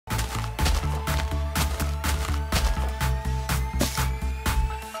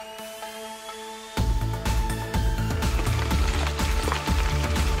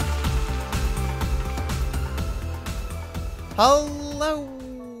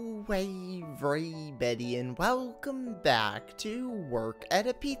Hello everybody and welcome back to work at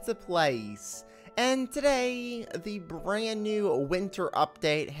a pizza place. And today the brand new winter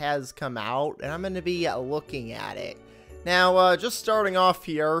update has come out and I'm going to be looking at it. Now just starting off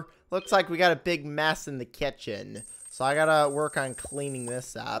here, looks like we got a big mess in the kitchen. So I gotta work on cleaning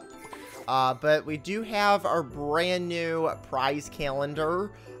this up. But we do have our brand new prize calendar.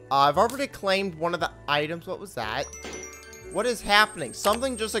 I've already claimed one of the items. What was that? What is happening?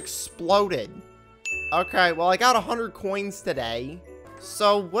 Something just exploded. Okay, well, I got 100 coins today.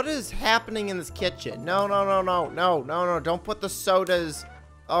 So, what is happening in this kitchen? No, don't put the sodas.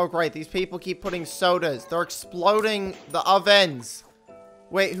 Oh, great, these people keep putting sodas. They're exploding the ovens.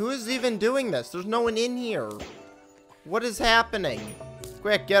 Wait, who is even doing this? There's no one in here. What is happening?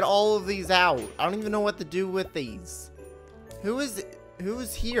 Quick, get all of these out. I don't even know what to do with these. Who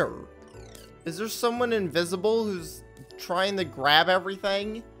is here? Is there someone invisible who's trying to grab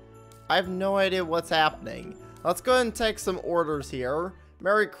everything? I have no idea what's happening. Let's go ahead and take some orders here.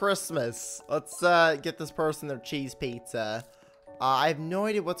 Merry Christmas. Let's get this person their cheese pizza. I have no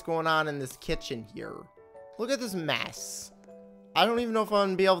idea what's going on in this kitchen here. Look at this mess. I don't even know if I'm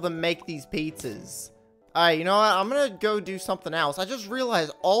gonna be able to make these pizzas. Alright, you know what? I'm gonna go do something else. I just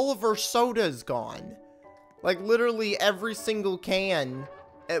realized all of our soda's gone. Like, literally every single can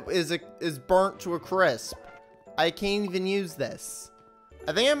is burnt to a crisp. I can't even use this.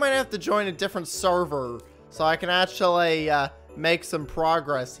 I think I might have to join a different server so I can actually make some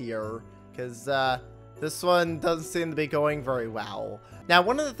progress here, because this one doesn't seem to be going very well. Now,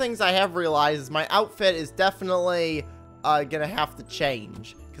 one of the things I have realized is my outfit is definitely gonna have to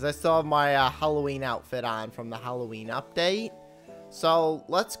change, because I still have my Halloween outfit on from the Halloween update. So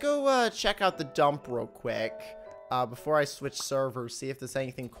let's go check out the dump real quick before I switch servers, see if there's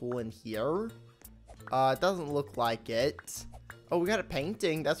anything cool in here. It doesn't look like it. Oh, we got a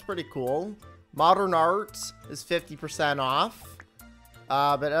painting. That's pretty cool. Modern art is 50% off.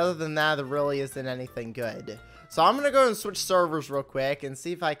 But other than that, there really isn't anything good. So I'm going to go and switch servers real quick and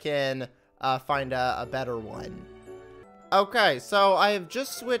see if I can find a better one. Okay, so I have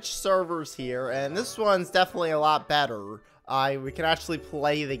just switched servers here, and this one's definitely a lot better. We can actually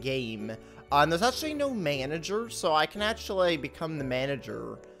play the game. And there's actually no manager, so I can actually become the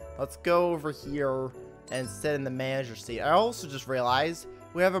manager. Let's go over here and sit in the manager seat. I also just realized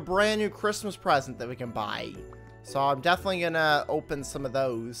we have a brand new Christmas present that we can buy. So I'm definitely going to open some of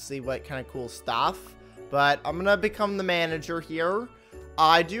those, see what kind of cool stuff. But I'm going to become the manager here.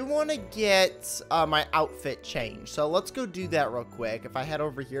 I do want to get my outfit changed. So let's go do that real quick. If I head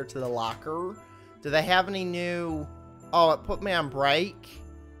over here to the locker, do they have any new... Oh, it put me on break?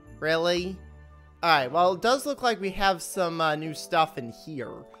 Really? Alright, well, it does look like we have some new stuff in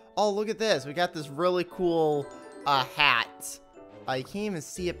here. Oh, look at this. We got this really cool hat. You can't even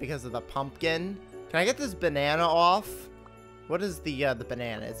see it because of the pumpkin. Can I get this banana off? What is the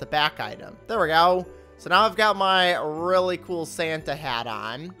banana? It's a back item. There we go. So now I've got my really cool Santa hat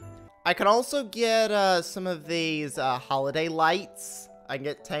on. I can also get some of these holiday lights. I can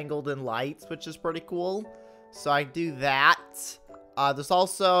get tangled in lights, which is pretty cool. So I do that. There's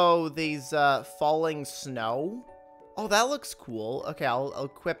also these falling snow. Oh, that looks cool. Okay, I'll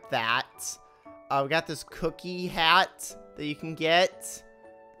equip that. We got this cookie hat that you can get.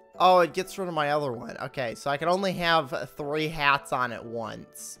 Oh, it gets rid of my other one. Okay, so I can only have 3 hats on at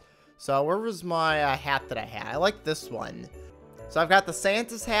once. So where was my hat that I had? I like this one. So I've got the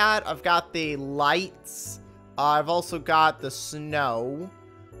Santa's hat. I've got the lights. I've also got the snow.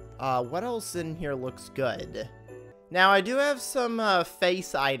 What else in here looks good? Now, I do have some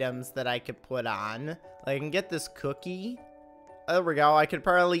face items that I could put on. I can get this cookie. There we go. I could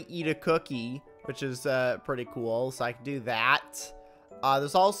probably eat a cookie, which is pretty cool. So I can do that.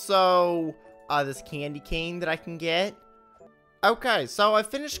 There's also this candy cane that I can get. Okay, so I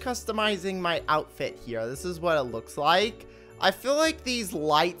finished customizing my outfit here. This is what it looks like. I feel like these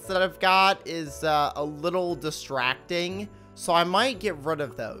lights that I've got is a little distracting. So I might get rid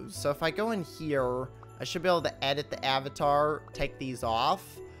of those. So if I go in here, I should be able to edit the avatar, take these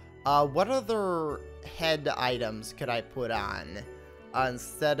off. What other head items could I put on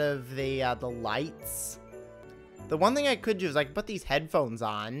instead of the lights? The one thing I could do is I could put these headphones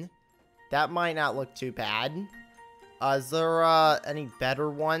on. That might not look too bad. Is there any better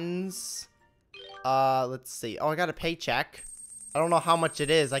ones? Let's see. Oh, I got a paycheck. I don't know how much it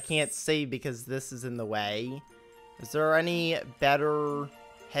is. I can't see because this is in the way. Is there any better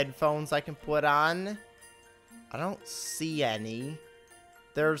headphones I can put on? I don't see any.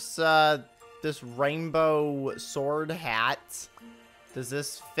 There's this rainbow sword hat. Does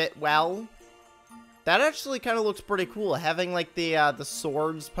this fit well? That actually kind of looks pretty cool, having like the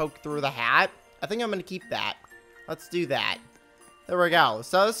swords poke through the hat. I think I'm going to keep that. Let's do that. There we go.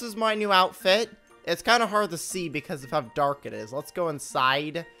 So this is my new outfit. It's kind of hard to see because of how dark it is. Let's go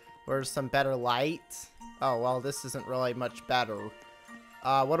inside where there's some better light. Oh, well, this isn't really much better.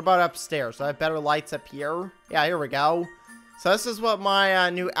 What about upstairs? Do I have better lights up here? Yeah, here we go. So this is what my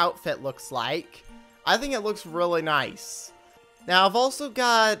new outfit looks like. I think it looks really nice. Now, I've also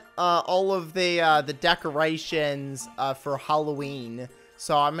got all of the decorations for Halloween.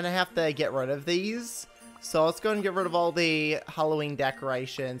 So I'm going to have to get rid of these. So let's go and get rid of all the Halloween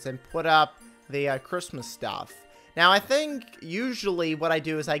decorations and put up the Christmas stuff. Now, I think usually what I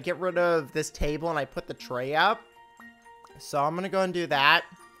do is I get rid of this table and I put the tray up. So I'm going to go and do that.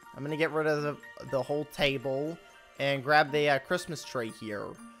 I'm going to get rid of the whole table and grab the Christmas tree here.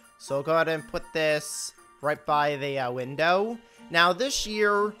 So go ahead and put this right by the window. Now, this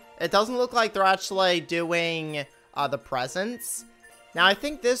year, it doesn't look like they're actually doing the presents. Now, I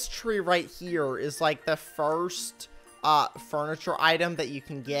think this tree right here is like the first furniture item that you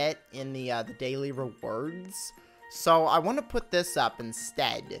can get in the daily rewards. So I want to put this up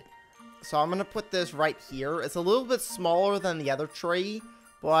instead. So I'm going to put this right here. It's a little bit smaller than the other tree,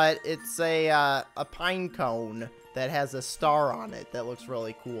 but it's a pine cone that has a star on it that looks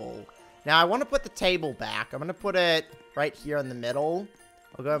really cool. Now, I want to put the table back. I'm going to put it right here in the middle.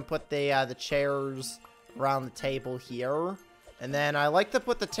 I'll go and put the chairs around the table here. And then I like to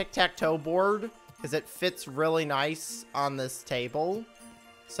put the tic-tac-toe board because it fits really nice on this table.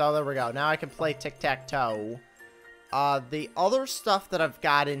 So there we go. Now I can play tic-tac-toe. The other stuff that I've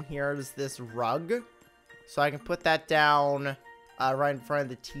got in here is this rug. So I can put that down right in front of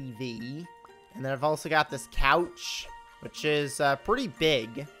the TV. And then I've also got this couch, which is pretty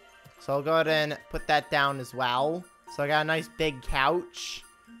big. So I'll go ahead and put that down as well. So I got a nice big couch.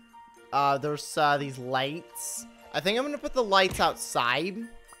 There's these lights. I think I'm going to put the lights outside.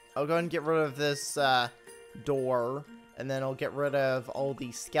 I'll go and get rid of this door. And then I'll get rid of all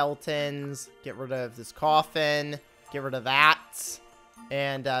these skeletons. Get rid of this coffin. Get rid of that.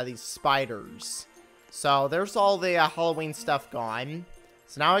 And these spiders. So there's all the Halloween stuff gone.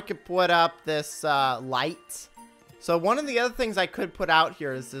 So now I can put up this light. So one of the other things I could put out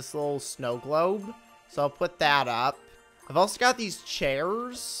here is this little snow globe. So I'll put that up. I've also got these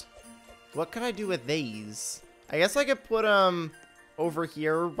chairs. What can I do with these? I guess I could put them over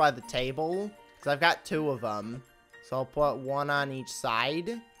here by the table, because I've got two of them. So I'll put one on each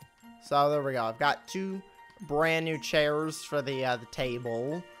side. So there we go. I've got two brand new chairs for the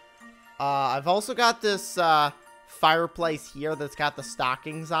table. I've also got this fireplace here that's got the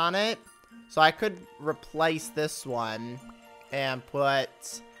stockings on it. So I could replace this one and put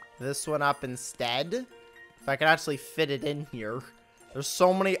this one up instead. If I could actually fit it in here. There's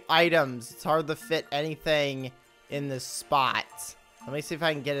so many items. It's hard to fit anything in this spot. Let me see if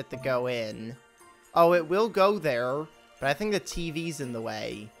I can get it to go in. Oh, it will go there, but I think the TV's in the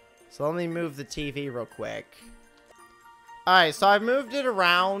way. So let me move the TV real quick. Alright, so I've moved it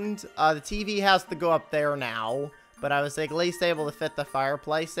around. The TV has to go up there now, but I was at least able to fit the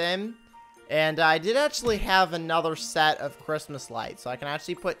fireplace in. And I did actually have another set of Christmas lights, so I can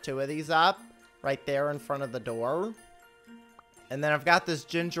actually put two of these up right there in front of the door. And then I've got this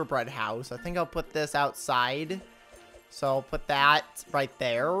gingerbread house. I think I'll put this outside. So I'll put that right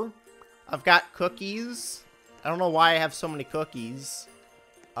there. I've got cookies. I don't know why I have so many cookies.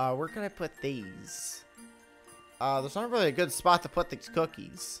 Where can I put these? There's not really a good spot to put these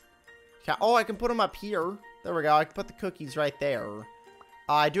cookies. Oh, I can put them up here. There we go. I can put the cookies right there.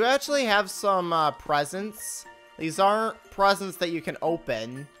 I do actually have some presents. These aren't presents that you can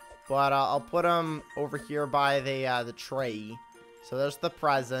open, but I'll put them over here by the tree. So there's the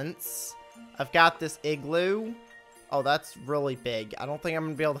presents. I've got this igloo. Oh, that's really big. I don't think I'm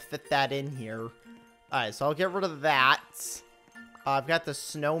going to be able to fit that in here. Alright, so I'll get rid of that. I've got the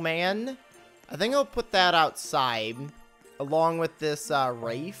snowman. I think I'll put that outside, along with this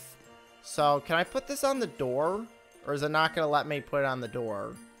wraith. So, can I put this on the door? Or is it not going to let me put it on the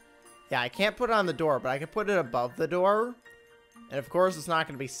door? Yeah, I can't put it on the door, but I can put it above the door. And of course, it's not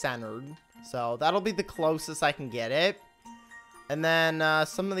going to be centered. So, that'll be the closest I can get it. And then,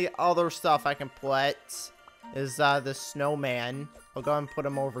 some of the other stuff I can put is the snowman. I'll go and put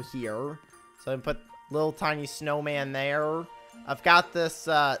him over here. So, I can put little tiny snowman there. I've got this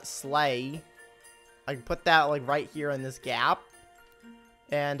sleigh. I can put that, like, right here in this gap.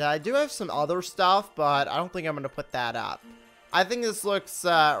 And I do have some other stuff, but I don't think I'm going to put that up. I think this looks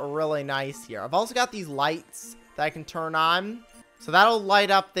really nice here. I've also got these lights that I can turn on. So that'll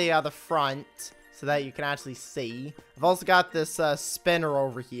light up the front. So so that you can actually see. I've also got this spinner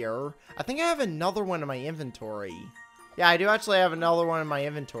over here. I think I have another one in my inventory. Yeah, I do actually have another one in my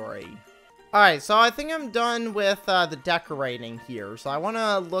inventory. Alright, so I think I'm done with the decorating here. So I want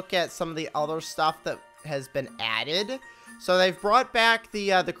to look at some of the other stuff that has been added. So they've brought back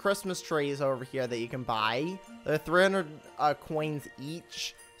the Christmas trees over here that you can buy. They're 300 coins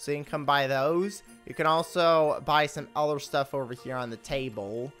each, so you can come buy those. You can also buy some other stuff over here on the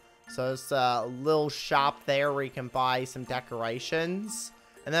table. So there's a little shop there where you can buy some decorations.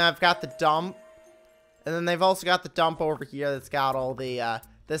 And then I've got the dump. And then they've also got the dump over here that's got all the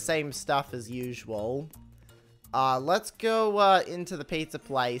same stuff as usual. Let's go into the pizza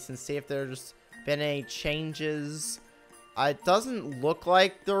place and see if there's been any changes. It doesn't look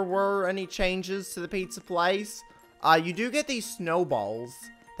like there were any changes to the pizza place. You do get these snowballs.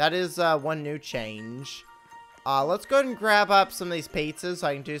 That is one new change. Let's go ahead and grab up some of these pizzas so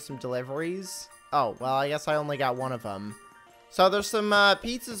I can do some deliveries. Oh, well, I guess I only got one of them. So there's some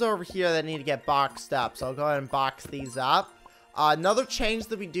pizzas over here that need to get boxed up. So I'll go ahead and box these up. Another change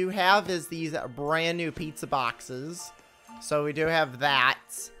that we do have is these brand new pizza boxes. So we do have that.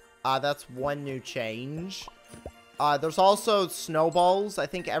 That's one new change. There's also snowballs. I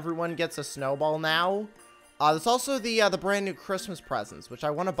think everyone gets a snowball now. There's also the brand new Christmas presents, which I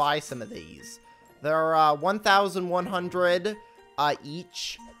want to buy some of these. They're 1,100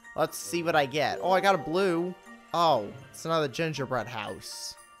 each. Let's see what I get. Oh, I got a blue. Oh, it's another gingerbread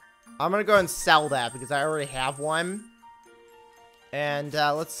house. I'm going to go and sell that because I already have one. And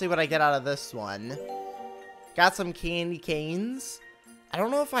let's see what I get out of this one. Got some candy canes. I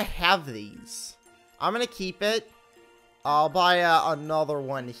don't know if I have these. I'm going to keep it. I'll buy another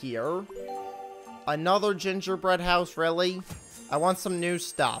one here. Another gingerbread house, really? I want some new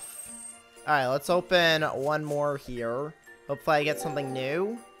stuff. Alright, let's open one more here. Hopefully I get something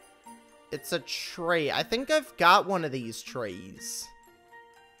new. It's a tree. I think I've got one of these trees.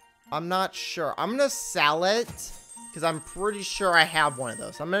 I'm not sure. I'm going to sell it because I'm pretty sure I have one of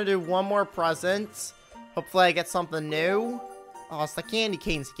those. I'm going to do one more present. Hopefully I get something new. Oh, it's the candy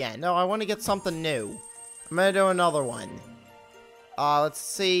canes again. No, I want to get something new. I'm going to do another one. Let's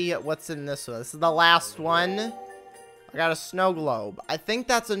see what's in this one. This is the last one. I got a snow globe. I think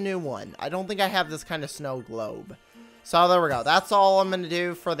that's a new one. I don't think I have this kind of snow globe. So there we go. That's all I'm going to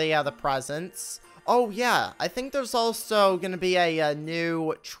do for the presents. Oh, yeah. I think there's also going to be a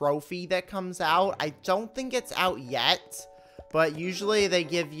new trophy that comes out. I don't think it's out yet. But usually they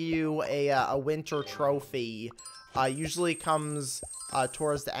give you a winter trophy. Usually comes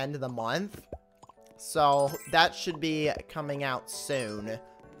towards the end of the month. So that should be coming out soon.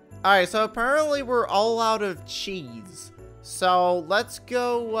 Alright, so apparently we're all out of cheese. So let's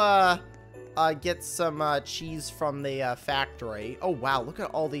go get some cheese from the factory. Oh wow, look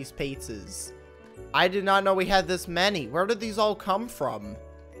at all these pizzas. I did not know we had this many. Where did these all come from?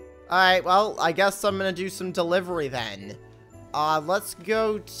 Alright, well, I guess I'm gonna do some delivery then. Let's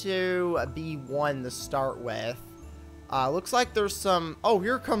go to B1 to start with. Looks like there's some... Oh,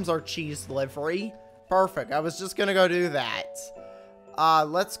 here comes our cheese delivery. Perfect, I was just gonna go do that.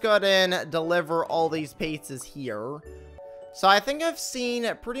 Let's go ahead and deliver all these pizzas here. So I think I've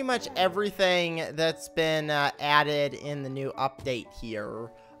seen pretty much everything that's been added in the new update here.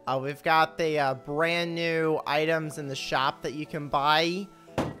 We've got the brand new items in the shop that you can buy.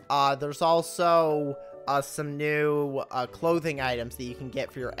 There's also some new clothing items that you can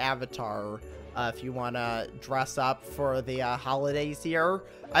get for your avatar if you want to dress up for the holidays here.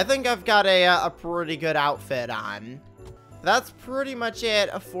 I think I've got a pretty good outfit on. That's pretty much it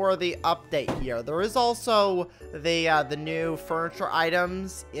for the update here. There is also the new furniture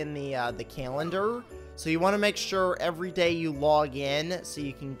items in the calendar. So you want to make sure every day you log in so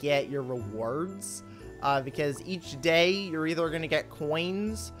you can get your rewards. Because each day you're either going to get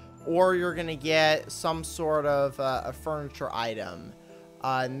coins or you're going to get some sort of a furniture item.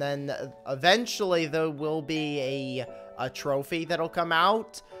 And then eventually there will be a trophy that'll come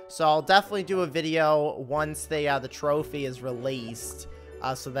out. So I'll definitely do a video once the trophy is released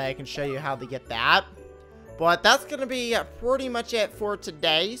so that I can show you how to get that. But that's going to be pretty much it for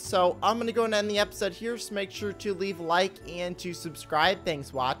today. So I'm going to go and end the episode here. So make sure to leave a like and to subscribe.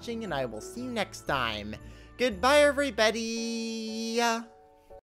 Thanks for watching, and I will see you next time. Goodbye, everybody.